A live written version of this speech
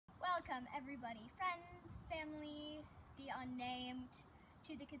Welcome everybody, friends, family, the unnamed,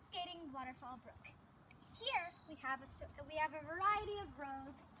 to the Cascading Waterfall Brook. Here we have a variety of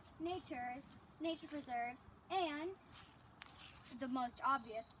roads, nature preserves, and the most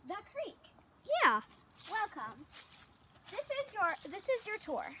obvious, the creek. Yeah. Welcome. This is your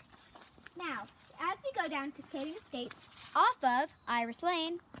tour. Now, as we go down Cascading Estates off of Iris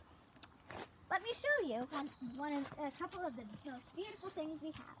Lane, let me show you a couple of the most beautiful things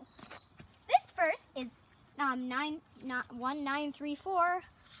we have. This first is 1934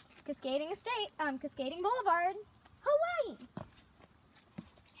 Cascading Cascading Boulevard,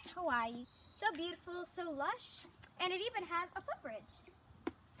 Hawaii. So beautiful, so lush, and it even has a footbridge.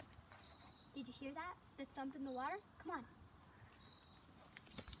 Did you hear that? That thump in the water? Come on.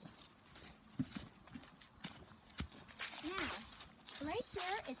 Now, right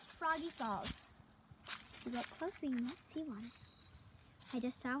here is Froggy Falls. If you look closely, you might see one. I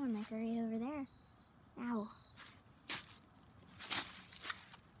just saw one like right over there. Ow.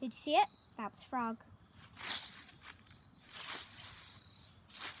 Did you see it? That was a frog.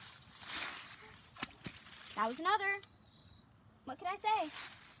 That was another. What can I say?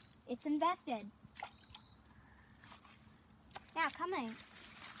 It's infested. Now, come along.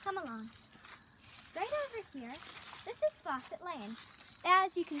 Right over here, this is Faucet Lane.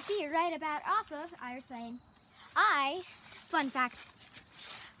 As you can see, right about off of Iris Lane.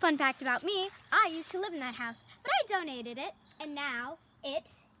 Fun fact about me, I used to live in that house, but I donated it, and now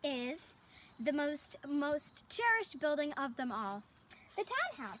it is the most cherished building of them all. The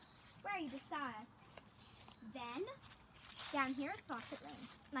townhouse, where you just saw us. Then, down here is Faucet Lane,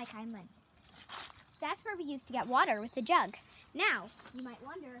 like I mentioned. That's where we used to get water with the jug. Now, you might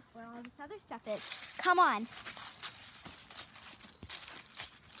wonder where all this other stuff is. Come on.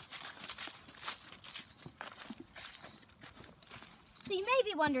 So you may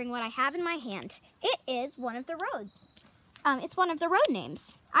be wondering what I have in my hand. It is one of the roads. It's one of the road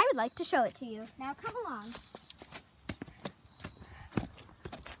names. I would like to show it to you. Now come along.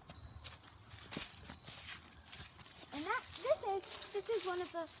 And this is one of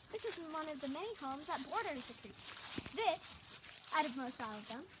the many homes that borders the creek. This, out of most all of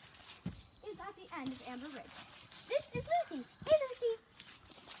them, is at the end of Amber Ridge. This is Lucy. Hey Lucy.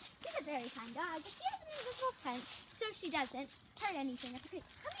 She's a very kind dog, but she has an invisible fence, so she doesn't hurt anything at the creek.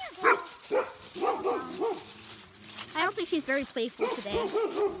 Come here, girl. I don't think she's very playful today. It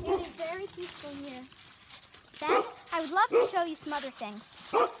is very peaceful here. Then, I would love to show you some other things.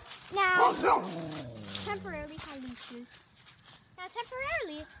 Now, temporarily, hi Lucius. Now,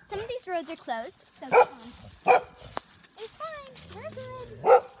 temporarily, some of these roads are closed, so come on. It's fine. We're good.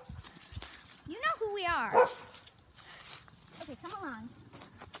 You know who we are. Okay, come along.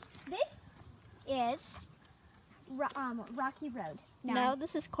 This is Rocky Road. No,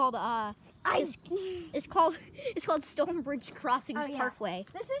 this is called it's called Stonebridge Crossings Parkway.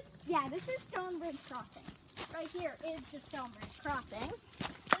 This is Stonebridge Crossing. Right here is the Stonebridge Crossings.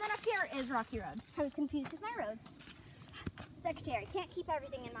 And then up here is Rocky Road. I was confused with my roads. Secretary, can't keep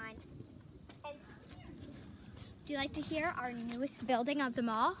everything in mind. And do you like to hear our newest building of them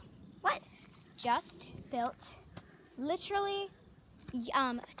all? What? Just built literally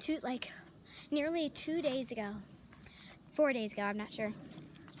nearly 2 days ago. 4 days ago, I'm not sure.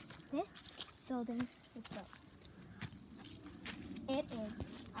 This building is built. It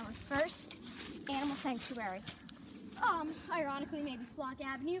is our first animal sanctuary. Ironically, maybe Flock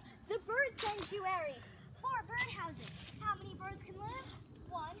Avenue, the bird sanctuary. 4 birdhouses. How many birds can live?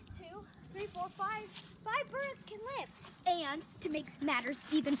 1, 2, 3, 4, 5. 5 birds can live. And to make matters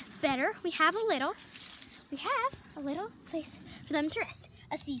even better, we have a little place for them to rest.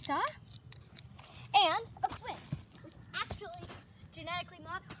 A seesaw and a swing, which actually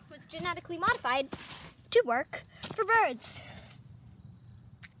was genetically modified to work for birds.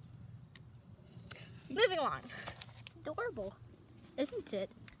 Moving along. It's adorable, isn't it?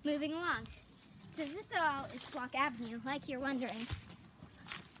 Moving along. So this all is Flock Avenue, like you're wondering.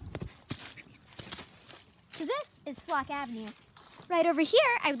 So this is Flock Avenue. Right over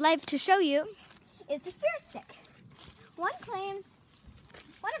here, I would like to show you, is the Spirit Stick. One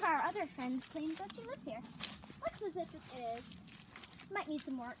of our other friends claims that she lives here. Looks as if it is. Might need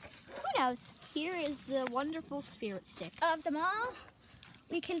some work. Who knows? Here is the wonderful Spirit Stick. Of them all,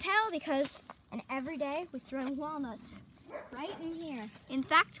 we can tell because every day we throw walnuts right in here. In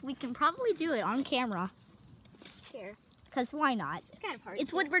fact, we can probably do it on camera. Here. Because why not? It's kind of hard.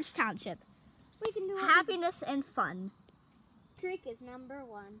 It's Woodbridge Township. We can do it. Happiness and fun. Creek is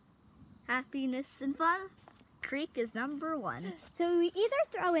 #1. Happiness and fun. Creek is #1. So we either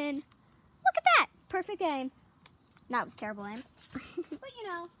throw in, look at that, perfect aim. That was terrible aim. But you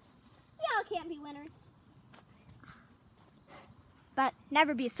know, can't be winners. But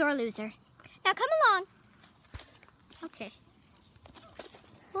never be a sore loser. Now come along. Okay.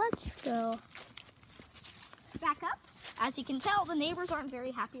 Let's go. Back up. As you can tell, the neighbors aren't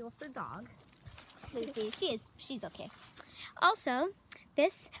very happy with their dog. Lucy, she's okay. Also,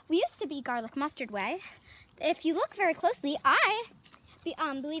 we used to be Garlic Mustard Way. If you look very closely,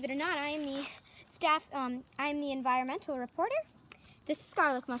 believe it or not, I am the I'm the environmental reporter. This is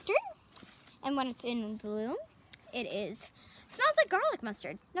garlic mustard, and when it's in bloom, smells like garlic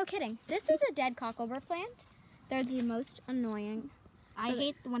mustard. No kidding. This is a dead cocklebur plant. They're the most annoying. I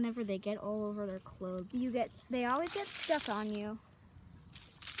hate whenever they get all over their clothes. They always get stuck on you.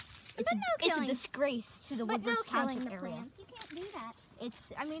 It's a disgrace to the Woodbridge Township area. Plants. You can't do that. It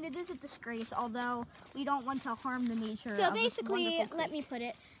is a disgrace, although we don't want to harm the nature. So basically, let me put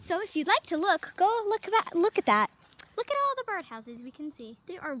it. So if you'd like to look, go look at that. Look at all the birdhouses we can see.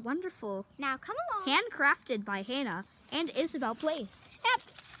 They are wonderful. Now come along. Handcrafted by Hannah and Isabel Place. Yep.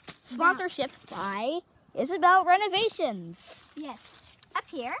 Sponsorship by Isabel Renovations. Yes. Up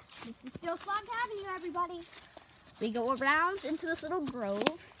here, this is still Flog Avenue, everybody. We go around into this little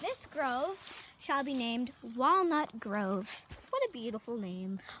grove. This grove shall be named Walnut Grove. What a beautiful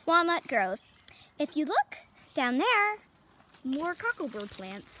name. Walnut Grove. If you look down there, more cocklebur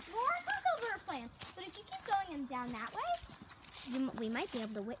plants. More cocklebur plants. But if you keep going and down that way, we might be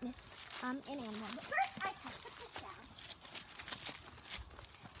able to witness an animal. But first, I have to put this down.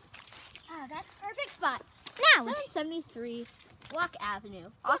 Oh, that's a perfect spot. Now, 773 Block Avenue,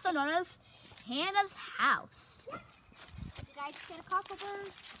 also known as Hannah's house. Yeah. Did I just get a cocklebur?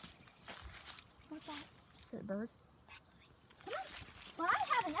 What's that? Is it a bird? Come on. Well, I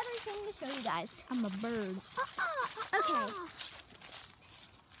have another thing to show you guys. I'm a bird. Okay.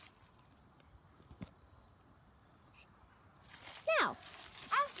 Now,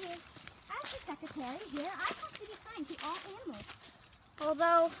 as the secretary here, I have to be kind to all animals.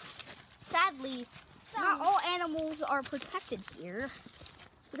 Although, sadly, not all animals are protected here,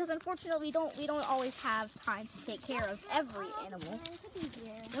 because unfortunately we don't always have time to take care of every animal. We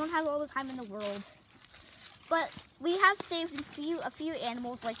don't have all the time in the world. But we have saved a few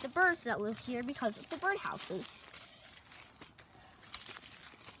animals like the birds that live here because of the birdhouses.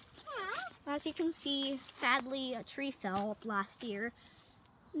 Yeah. As you can see, sadly a tree fell up last year.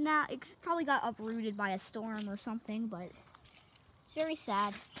 Now it probably got uprooted by a storm or something, but it's very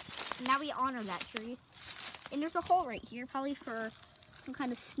sad. Now we honor that tree. And there's a hole right here, probably for some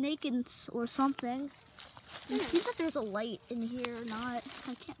kind of snake or something. It seems like there's a light in here or not.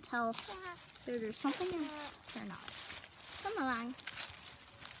 I can't tell. There's something in there or not. Come along.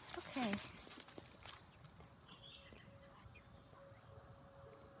 Okay.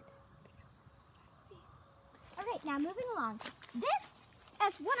 All right, now moving along. This,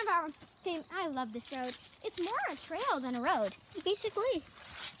 as one of our I love this road. It's more a trail than a road. Basically,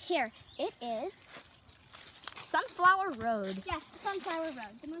 here, it is Sunflower Road. Yes, Sunflower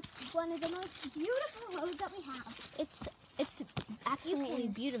Road. One of the most beautiful roads that we have. It's absolutely you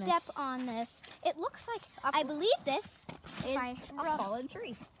beautiful. Step on this. It looks like I believe this is a fallen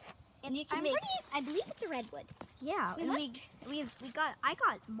tree. And you can I believe it's a redwood. Yeah, and I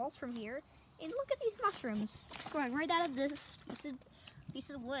got mulch from here. And look at these mushrooms growing right out of this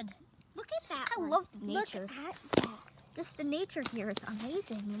piece of wood. Look at that. I love the nature. Look at that. Just the nature here is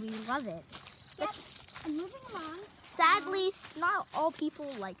amazing. We love it. Yep. And moving along. Sadly, not all people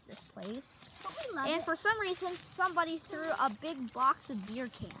like this place. But we love and it. for some reason, somebody threw a big box of beer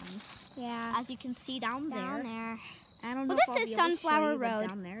cans. Yeah. As you can see down there. I don't know. Well, this is Sunflower Road.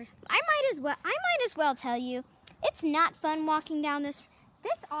 Down there. I might as well tell you, it's not fun walking down this.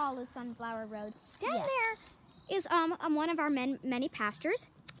 This all is Sunflower Road. Down there is one of our many pastures.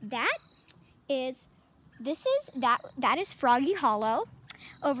 That is Froggy Hollow.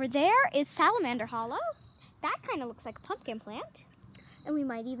 Over there is Salamander Hollow. That kind of looks like a pumpkin plant. And we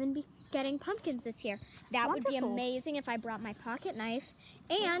might even be getting pumpkins this year. That would be amazing if I brought my pocket knife.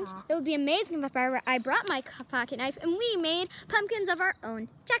 And it would be amazing if I brought my pocket knife and we made pumpkins of our own,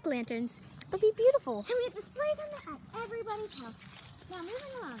 jack-o'-lanterns. It'll be beautiful. And we display them at everybody's house. Now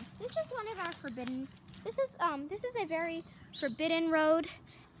moving along, this is one of our forbidden. This is a very forbidden road.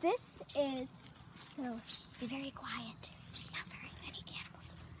 This is so be very quiet. Not very many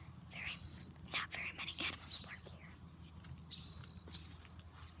animals lurk here.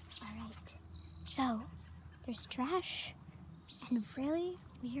 All right. So there's trash and really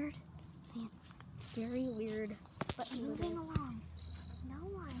weird plants. Very weird. But moving along, no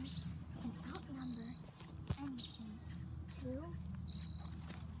one can outnumber anything to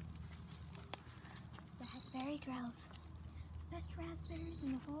the Raspberry Grove. Best raspberries in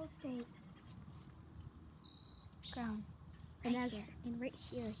the whole state. ground. Right And here. right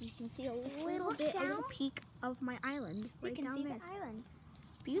here, you can see a we little look bit, a little down, peek of my island. We Right can down see there. the islands.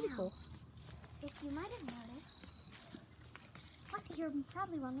 Beautiful. If you might have noticed, you're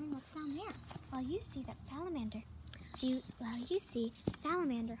probably wondering what's down there. Well, you see that salamander. You see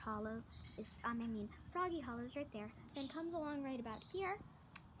Salamander Hollow is, Froggy Hollow is right there. Then comes along right about here,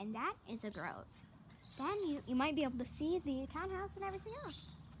 and that is a grove. Then you might be able to see the townhouse and everything else.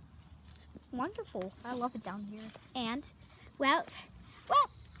 It's wonderful. I love it down here. And, well,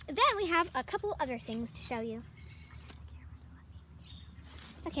 then we have a couple other things to show you.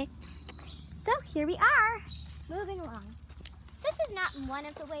 Okay, so here we are, moving along. This is not one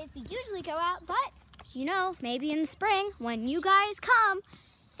of the ways we usually go out, but, you know, maybe in the spring, when you guys come,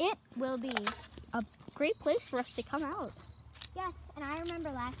 it will be A great place for us to come out. Yes, and I remember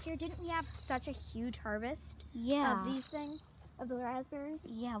last year, didn't we have such a huge harvest Yeah. of these things, of the raspberries?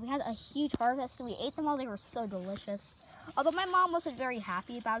 Yeah, we had a huge harvest and we ate them all. They were so delicious. Although my mom wasn't very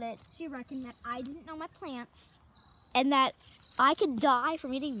happy about it She reckoned that I didn't know my plants. and that I could die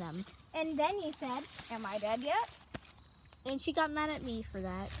from eating them. And then you said, am I dead yet? And she got mad at me for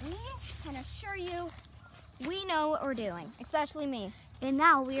that. We can assure you, we know what we're doing, especially me. And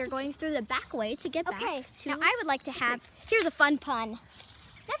now we are going through the back way to get Okay, back to... now I would like to have, here's a fun pun.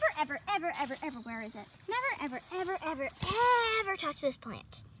 Never, ever, ever, ever, ever, where is it? Never, ever, ever, ever, ever touch this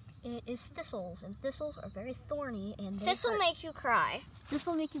plant. It is thistles, and thistles are very thorny, and they This will hurt. make you cry. This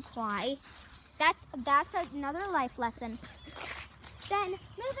will make you cry. That's another life lesson. Then,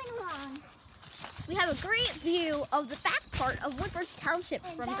 moving along. We have a great view of the back part of Woodbridge Township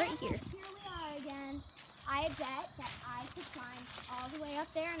And from then, right here. Here we are again. I bet that I could climb all the way up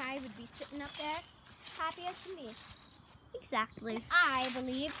there and I would be sitting up there happy as can be. Exactly. I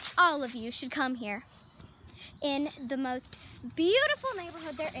believe all of you should come here. In the most beautiful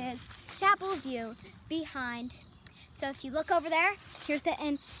neighborhood there is, Chapel View behind. So if you look over there, here's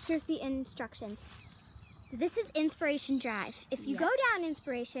the instructions. So this is Inspiration Drive. If you go down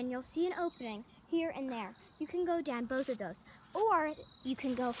Inspiration, you'll see an opening here and there. You can go down both of those. Or you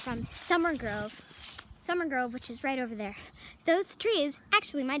can go from Summer Grove, which is right over there. Those trees,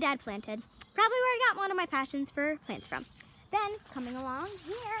 actually my dad planted. Probably where I got one of my passions for plants from. Then, coming along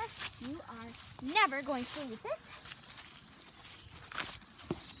here, you are never going to believe this.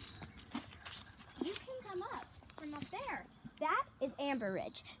 You can come up from up there. That is Amber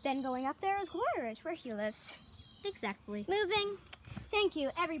Ridge. Then going up there is Glory Ridge, where he lives. Exactly. Moving. Thank you,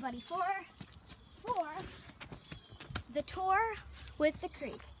 everybody, for the tour with the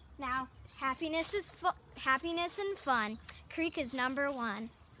creek. Now, happiness and fun. Creek is #1.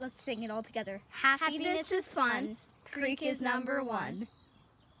 Let's sing it all together. Happiness is fun. Creek is #1.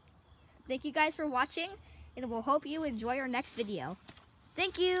 Thank you guys for watching, and we'll hope you enjoy our next video.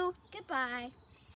 Thank you. Goodbye.